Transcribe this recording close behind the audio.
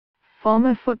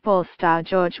Former football star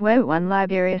George Weah won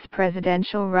Liberia's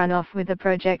presidential runoff with a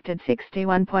projected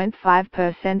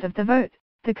 61.5% of the vote,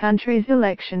 the country's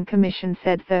election commission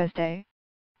said Thursday.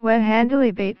 Weah handily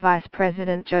beat Vice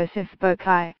President Joseph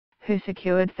Boakai, who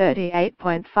secured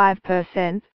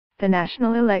 38.5%, the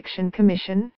National Election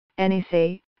Commission,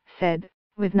 NEC, said,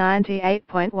 with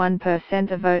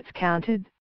 98.1% of votes counted.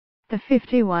 The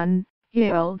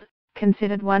 51-year-old,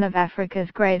 considered one of Africa's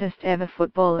greatest ever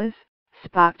footballers,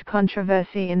 sparked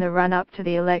controversy in the run-up to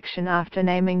the election after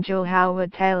naming Jewel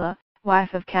Howard Taylor,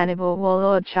 wife of cannibal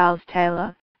warlord Charles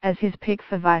Taylor, as his pick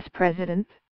for vice president.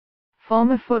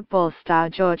 Former football star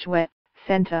George Weah,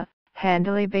 centre,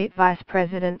 handily beat Vice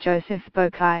President Joseph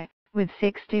Boakai, with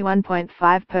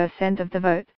 61.5% of the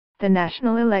vote, the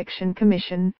National Election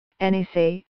Commission,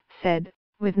 NEC, said,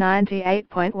 with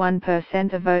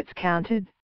 98.1% of votes counted.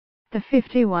 The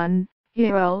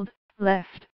 51-year-old,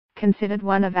 left, considered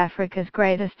one of Africa's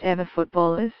greatest ever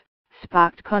footballers,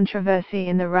 sparked controversy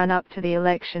in the run-up to the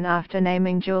election after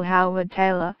naming Jewel Howard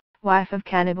Taylor, wife of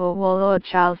cannibal warlord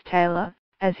Charles Taylor,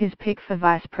 as his pick for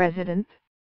vice president.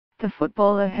 The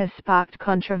footballer has sparked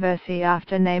controversy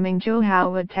after naming Jewel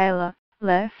Howard Taylor,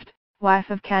 left, wife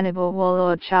of cannibal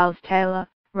warlord Charles Taylor,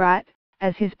 right,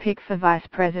 as his pick for vice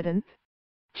president.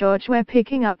 George Weah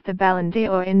picking up the Ballon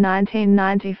d'Or in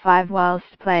 1995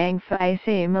 whilst playing for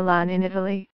AC Milan in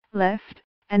Italy, left,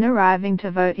 and arriving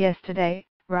to vote yesterday,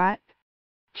 right.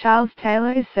 Charles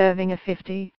Taylor is serving a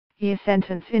 50-year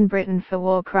sentence in Britain for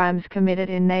war crimes committed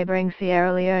in neighbouring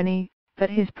Sierra Leone, but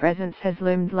his presence has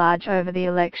loomed large over the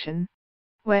election.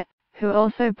 Weah, who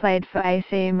also played for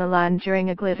AC Milan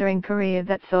during a glittering career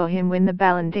that saw him win the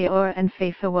Ballon d'Or and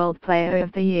FIFA World Player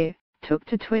of the Year, took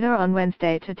to Twitter on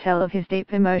Wednesday to tell of his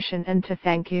deep emotion and to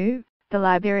thank you, the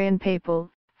Liberian people,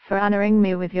 for honouring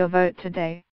me with your vote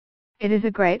today. It is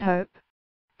a great hope.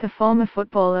 The former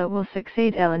footballer will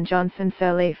succeed Ellen Johnson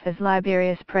Sirleaf as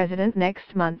Liberia's president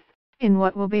next month, in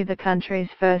what will be the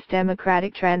country's first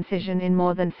democratic transition in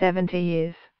more than 70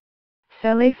 years.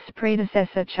 Sirleaf's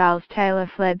predecessor Charles Taylor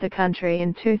fled the country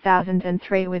in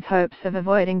 2003 with hopes of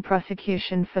avoiding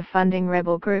prosecution for funding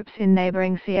rebel groups in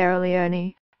neighbouring Sierra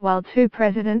Leone, while two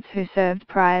presidents who served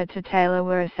prior to Taylor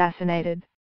were assassinated.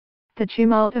 The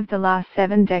tumult of the last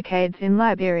 7 decades in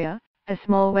Liberia, a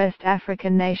small West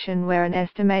African nation where an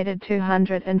estimated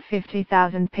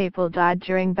 250,000 people died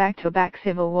during back-to-back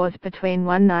civil wars between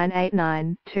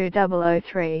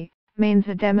 1989–2003, means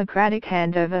a democratic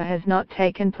handover has not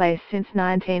taken place since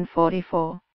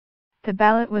 1944. The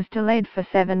ballot was delayed for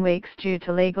 7 weeks due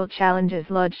to legal challenges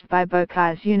lodged by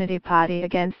Boakai's Unity Party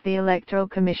against the Electoral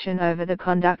Commission over the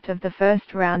conduct of the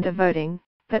first round of voting,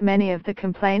 but many of the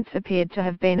complaints appeared to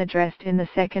have been addressed in the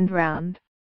second round.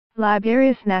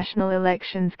 Liberia's National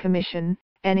Elections Commission,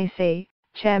 NEC,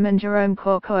 Chairman Jerome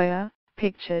Corcoya,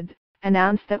 pictured,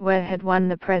 announced that Weah had won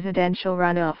the presidential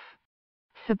runoff.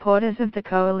 Supporters of the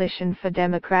Coalition for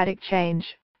Democratic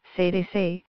Change,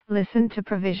 CDC, listened to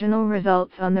provisional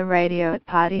results on the radio at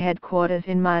party headquarters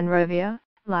in Monrovia,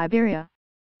 Liberia.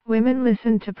 Women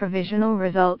listened to provisional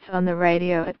results on the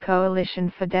radio at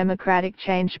Coalition for Democratic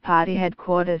Change party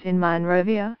headquarters in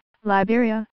Monrovia,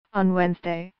 Liberia, on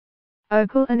Wednesday.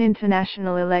 Local and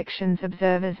international elections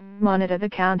observers monitor the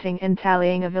counting and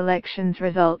tallying of elections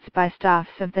results by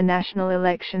staffs of the National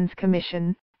Elections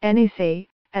Commission, NEC,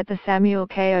 at the Samuel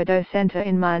K. Odo Center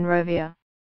in Monrovia.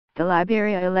 The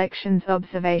Liberia Elections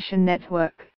Observation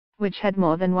Network, which had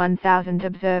more than 1,000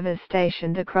 observers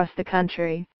stationed across the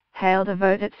country, hailed a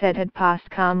vote it said had passed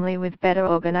calmly with better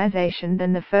organization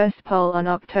than the first poll on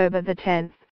October the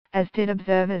 10th, as did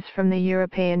observers from the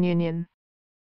European Union.